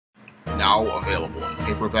now available in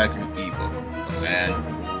paperback and ebook. The Man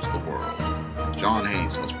Who Rules the World. John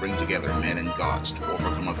Hayes must bring together men and gods to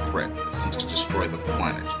overcome a threat that seeks to destroy the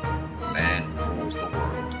planet. The Man Who Rules the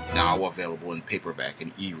World. Now available in paperback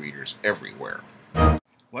and e-readers everywhere.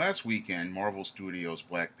 Last weekend, Marvel Studios'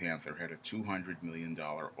 Black Panther had a $200 million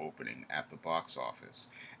opening at the box office.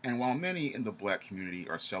 And while many in the black community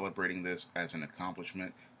are celebrating this as an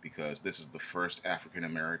accomplishment because this is the first African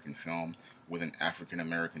American film with an African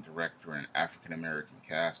American director and an African American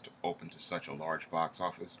cast to open to such a large box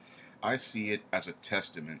office, I see it as a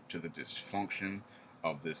testament to the dysfunction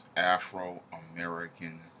of this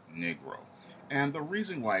Afro-American Negro. And the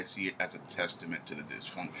reason why I see it as a testament to the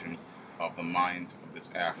dysfunction of the mind of this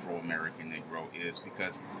Afro-American Negro is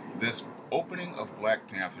because this opening of Black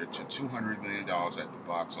Panther to $200 million at the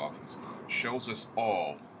box office shows us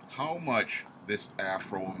all how much this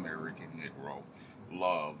Afro-American Negro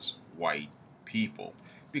loves white people.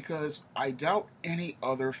 Because I doubt any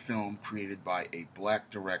other film created by a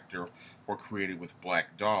black director or created with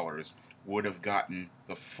black dollars would have gotten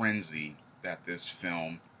the frenzy that this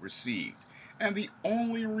film received. And the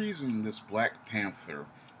only reason this Black Panther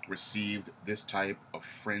received this type of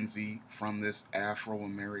frenzy from this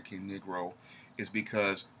Afro-American Negro is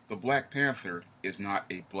because the Black Panther is not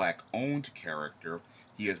a black-owned character.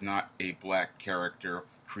 He is not a black character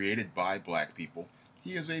created by black people.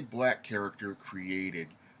 He is a black character created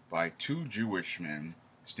by two Jewish men,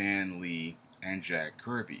 Stan Lee and Jack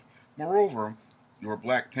Kirby. Moreover, your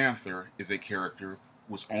Black Panther is a character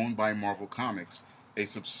who was owned by Marvel Comics, a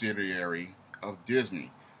subsidiary of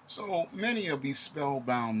Disney. So many of these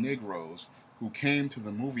spellbound Negroes who came to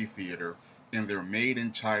the movie theater in their made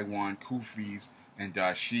in Taiwan kufis and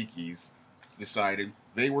dashikis decided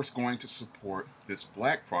they were going to support this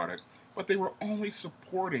black product, but they were only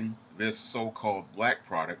supporting this so-called black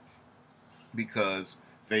product because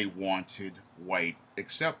they wanted white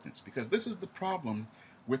acceptance. Because this is the problem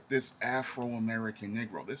with this Afro-American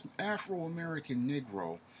Negro. This Afro-American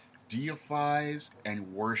Negro deifies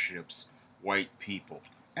and worships white people.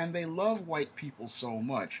 And they love white people so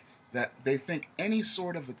much that they think any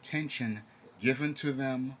sort of attention given to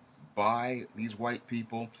them by these white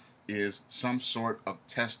people is some sort of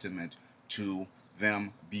testament to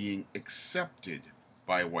them being accepted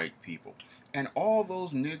by white people. And all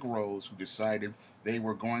those Negroes who decided they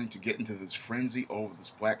were going to get into this frenzy over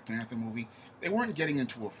this Black Panther movie, they weren't getting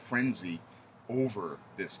into a frenzy over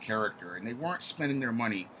this character, and they weren't spending their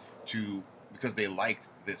money because they liked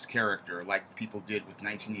this character like people did with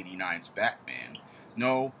 1989's Batman.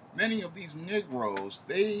 No, many of these Negroes,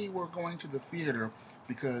 they were going to the theater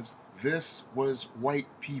because this was white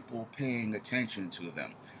people paying attention to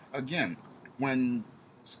them. Again, when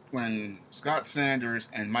Scott Sanders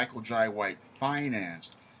and Michael Jai White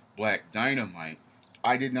financed Black Dynamite,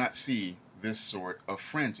 I did not see this sort of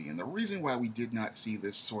frenzy. And the reason why we did not see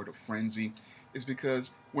this sort of frenzy is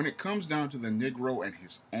because when it comes down to the Negro and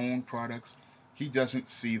his own products, he doesn't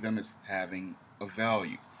see them as having a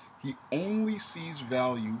value. He only sees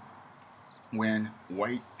value when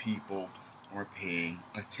white people are paying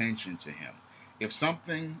attention to him. If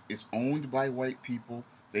something is owned by white people,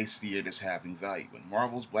 they see it as having value. When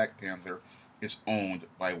Marvel's Black Panther is owned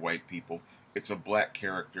by white people, it's a black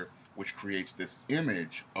character which creates this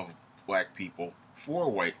image of black people for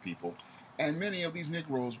white people. And many of these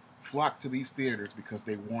Negroes flocked to these theaters because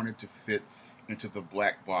they wanted to fit into the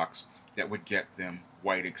black box that would get them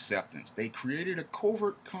white acceptance. They created a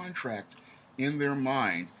covert contract in their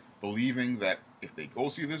mind, believing that if they go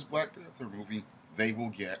see this Black Panther movie, they will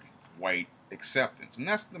get white acceptance. And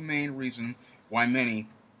that's the main reason why many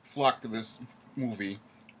flocked to this movie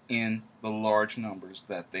in the large numbers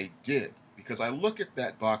that they did. Because I look at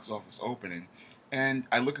that box office opening, and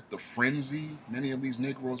I look at the frenzy many of these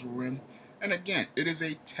Negroes were in, and again, it is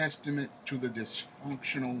a testament to the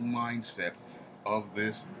dysfunctional mindset of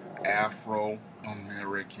this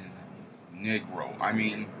Afro-American Negro. I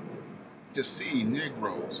mean, to see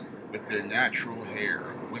Negroes with their natural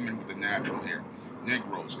hair, women with the natural hair,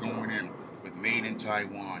 Negroes going in with made in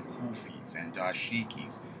Taiwan kufis and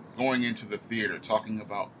dashikis, going into the theater talking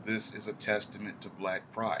about this is a testament to black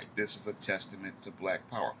pride, this is a testament to black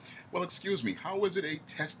power. Well, excuse me, how is it a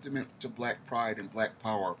testament to black pride and black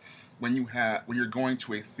power when you're going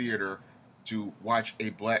to a theater to watch a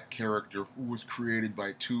black character who was created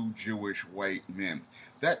by two Jewish white men?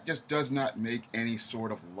 That just does not make any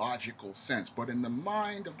sort of logical sense. But in the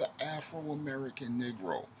mind of the Afro-American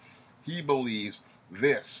Negro, he believes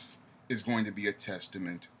this is going to be a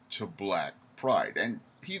testament to black pride. And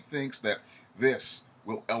he thinks that this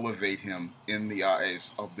will elevate him in the eyes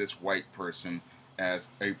of this white person as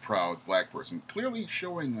a proud black person, clearly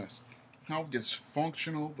showing us how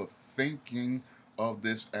dysfunctional the thinking of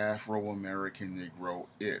this Afro-American Negro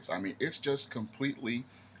is. I mean, it's just completely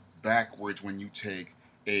backwards when you take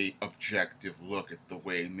a objective look at the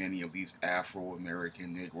way many of these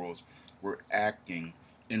Afro-American Negroes were acting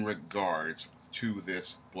in regards to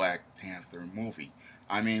this Black Panther movie.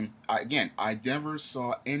 I mean, again, I never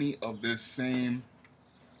saw any of this same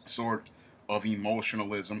sort of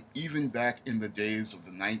emotionalism, even back in the days of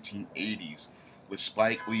the 1980s, with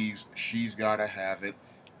Spike Lee's She's Gotta Have It,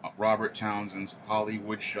 Robert Townsend's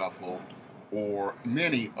Hollywood Shuffle, or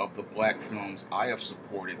many of the black films I have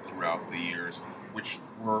supported throughout the years, which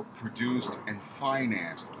were produced and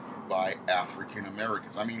financed by African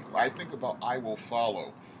Americans. I mean, I think about I Will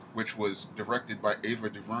Follow, which was directed by Ava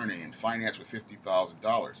DuVernay and financed with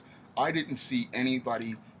 $50,000. I didn't see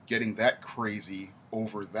anybody getting that crazy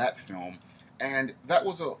over that film. And that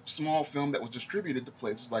was a small film that was distributed to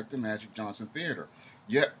places like the Magic Johnson Theater.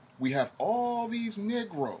 Yet we have all these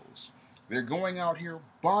Negroes. They're going out here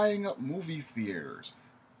buying up movie theaters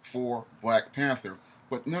for Black Panther,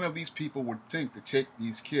 but none of these people would think to take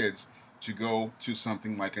these kids to go to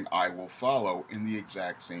something like an I Will Follow in the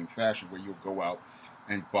exact same fashion, where you'll go out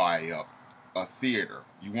and buy up a theater.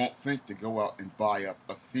 You won't think to go out and buy up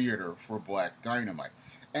a theater for Black Dynamite.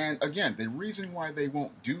 And again, the reason why they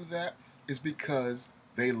won't do that is because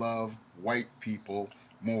they love white people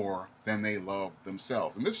more than they love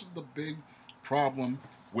themselves. And this is the big problem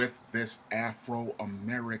with this Afro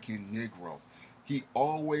American Negro. He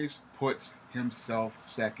always puts himself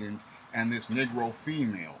second, and this Negro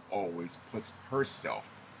female always puts herself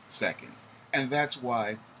second. And that's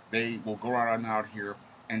why they will go out here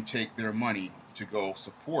and take their money to go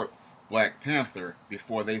support Black Panther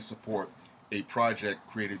before they support a project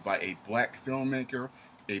created by a black filmmaker,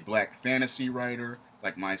 a black fantasy writer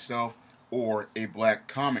like myself, or a black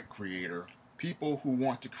comic creator. People who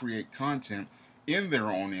want to create content in their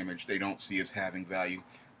own image they don't see as having value,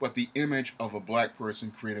 but the image of a black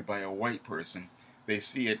person created by a white person, they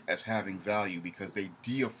see it as having value because they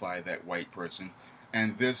deify that white person.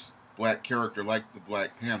 And this black character, like the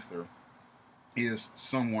Black Panther, is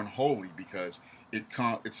someone holy because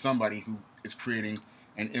it's somebody who is creating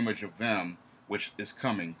an image of them which is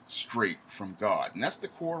coming straight from God. And that's the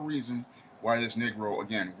core reason why this Negro,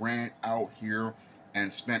 again, ran out here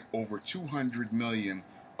and spent over $200 million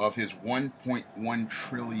of his $1.1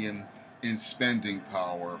 trillion in spending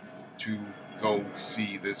power to go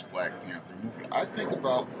see this Black Panther movie. I think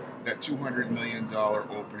about that $200 million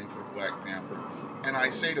opening for Black Panther, and I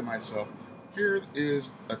say to myself, here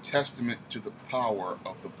is a testament to the power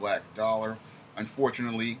of the black dollar.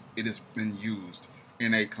 Unfortunately, it has been used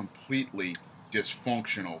in a completely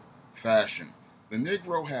dysfunctional fashion. The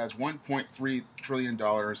Negro has $1.3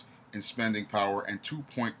 trillion in spending power and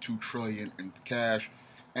 $2.2 trillion in cash,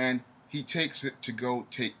 and he takes it to go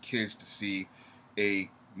take kids to see a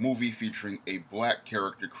movie featuring a black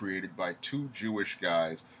character created by two Jewish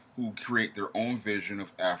guys who create their own vision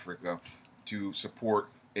of Africa to support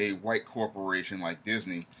a white corporation like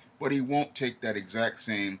Disney, but he won't take that exact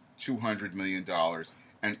same $200 million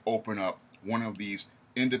and open up one of these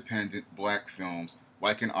independent black films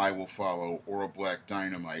like an I Will Follow or a Black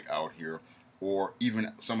Dynamite out here, or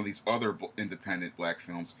even some of these other independent black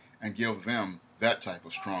films, and give them that type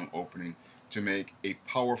of strong opening to make a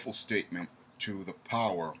powerful statement to the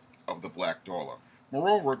power of the black dollar.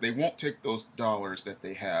 Moreover, they won't take those dollars that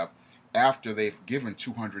they have after they've given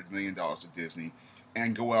 $200 million to Disney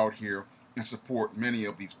and go out here and support many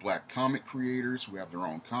of these black comic creators who have their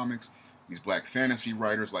own comics, these black fantasy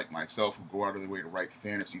writers like myself who go out of their way to write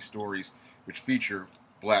fantasy stories which feature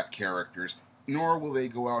black characters, nor will they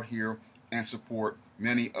go out here and support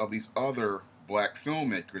many of these other black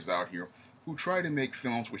filmmakers out here who try to make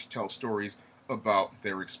films which tell stories about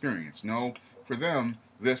their experience. No, for them,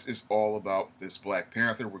 this is all about this Black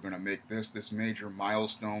Panther. We're going to make this major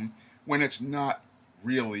milestone, when it's not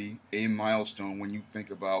really a milestone when you think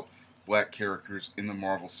about black characters in the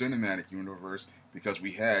Marvel Cinematic Universe, because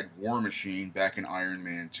we had War Machine back in Iron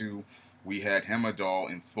Man 2, we had Heimdall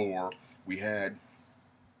in Thor, we had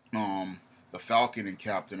the Falcon in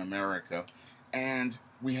Captain America, and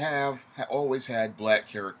we have always had black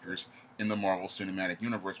characters in the Marvel Cinematic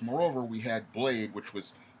Universe. Moreover, we had Blade,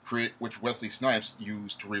 which Wesley Snipes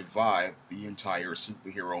used to revive the entire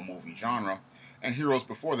superhero movie genre, and heroes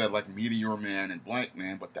before that like Meteor Man and Blank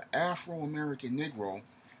Man. But the Afro-American Negro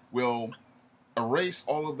will erase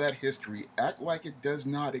all of that history, act like it does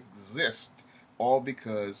not exist, all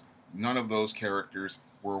because none of those characters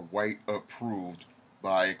were white approved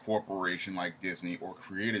by a corporation like Disney or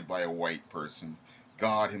created by a white person.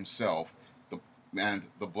 God himself, and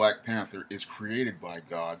the Black Panther is created by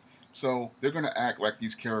God, So they're going to act like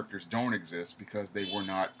these characters don't exist because they were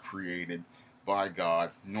not created by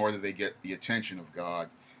God, nor do they get the attention of God,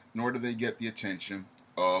 nor do they get the attention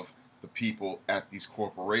of the people at these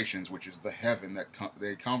corporations, which is the heaven that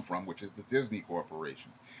they come from, which is the Disney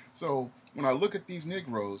Corporation. So when I look at these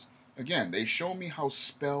Negroes, again, they show me how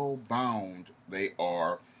spellbound they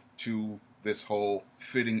are to this whole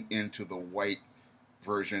fitting into the white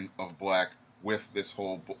version of black with this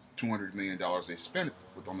whole $200 million they spent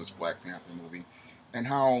on this Black Panther movie, and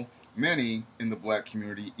how many in the black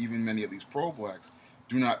community, even many of these pro-blacks,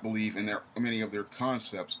 do not believe in many of their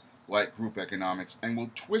concepts like group economics, and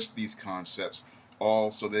will twist these concepts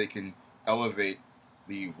all so they can elevate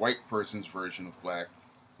the white person's version of black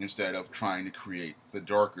instead of trying to create the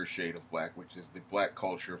darker shade of black, which is the black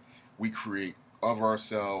culture we create of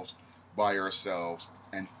ourselves, by ourselves,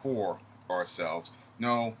 and for ourselves.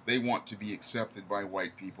 No, they want to be accepted by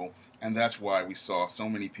white people, and that's why we saw so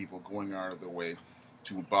many people going out of their way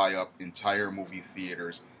to buy up entire movie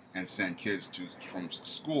theaters and send kids from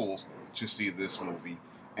schools to see this movie,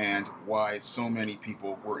 and why so many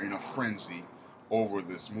people were in a frenzy over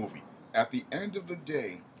this movie. At the end of the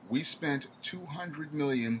day, we spent $200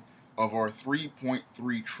 million of our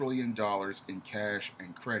 $3.3 trillion in cash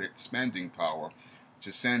and credit spending power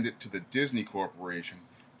to send it to the Disney Corporation,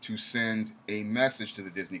 to send a message to the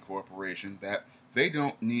Disney Corporation that they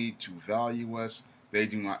don't need to value us, they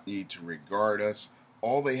do not need to regard us.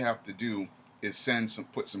 All they have to do is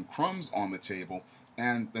put some crumbs on the table,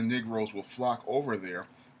 and the Negroes will flock over there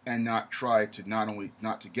and not try to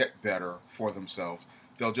not to get better for themselves.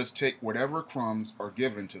 They'll just take whatever crumbs are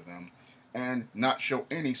given to them and not show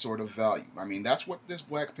any sort of value. I mean, that's what this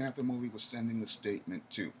Black Panther movie was sending the statement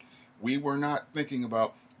to. We were not thinking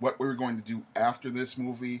about what we were going to do after this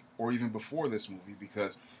movie or even before this movie,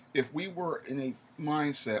 because if we were in a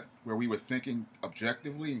mindset where we were thinking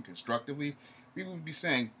objectively and constructively, we would be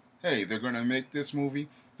saying, hey, they're going to make this movie,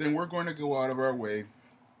 then we're going to go out of our way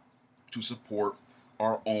to support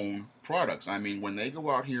our own products. I mean, when they go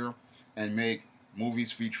out here and make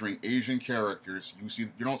movies featuring Asian characters, you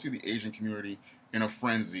don't see the Asian community in a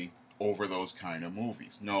frenzy over those kind of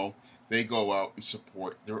movies. No, they go out and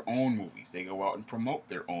support their own movies. They go out and promote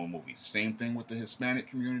their own movies. Same thing with the Hispanic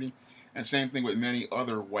community, and same thing with many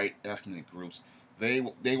other white ethnic groups. They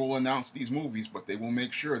will announce these movies, but they will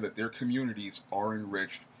make sure that their communities are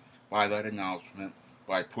enriched by that announcement,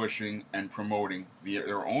 by pushing and promoting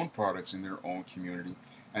their own products in their own community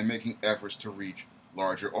and making efforts to reach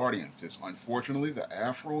larger audiences. Unfortunately, the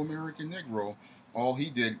Afro-American Negro, all he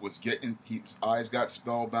did was his eyes got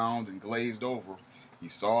spellbound and glazed over. He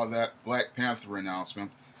saw that Black Panther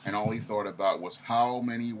announcement, and all he thought about was how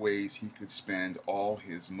many ways he could spend all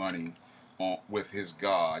his money with his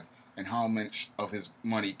God, and how much of his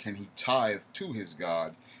money can he tithe to his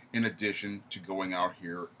God, in addition to going out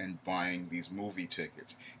here and buying these movie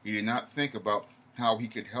tickets. He did not think about how he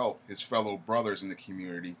could help his fellow brothers in the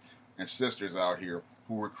community and sisters out here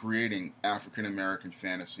who were creating African American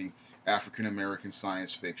fantasy, African American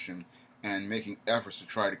science fiction, and making efforts to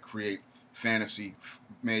try to create fantasy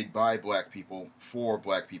made by black people for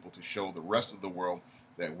black people, to show the rest of the world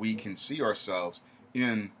that we can see ourselves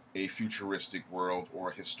in a futuristic world or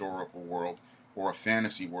a historical world or a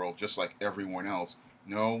fantasy world just like everyone else.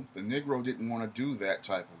 No, the Negro didn't want to do that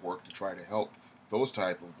type of work to try to help those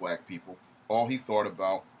type of black people. All he thought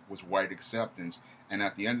about was white acceptance, and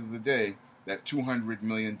at the end of the day, that $200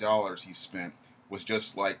 million he spent was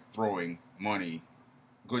just like throwing money,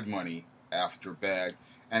 good money, after bad.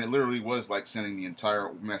 And it literally was like sending the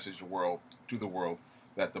entire message to the world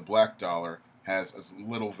that the black dollar has as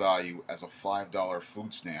little value as a $5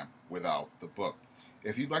 food stamp without the book.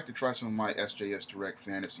 If you'd like to try some of my SJS Direct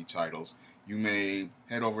fantasy titles, you may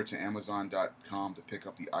head over to Amazon.com to pick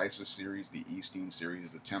up the ISIS series, the E-Steam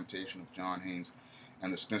series, The Temptation of John Haynes,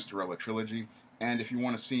 and the Spinsterella trilogy. And if you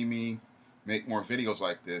want to see me make more videos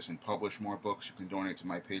like this and publish more books, you can donate to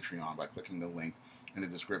my Patreon by clicking the link in the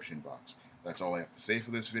description box. That's all I have to say for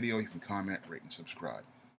this video. You can comment, rate, and subscribe.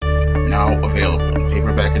 Now available in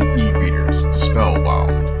paperback and e-readers,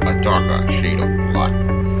 Spellbound, A Darker Shade of Black.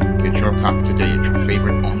 Get your copy today at your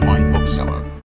favorite online bookseller.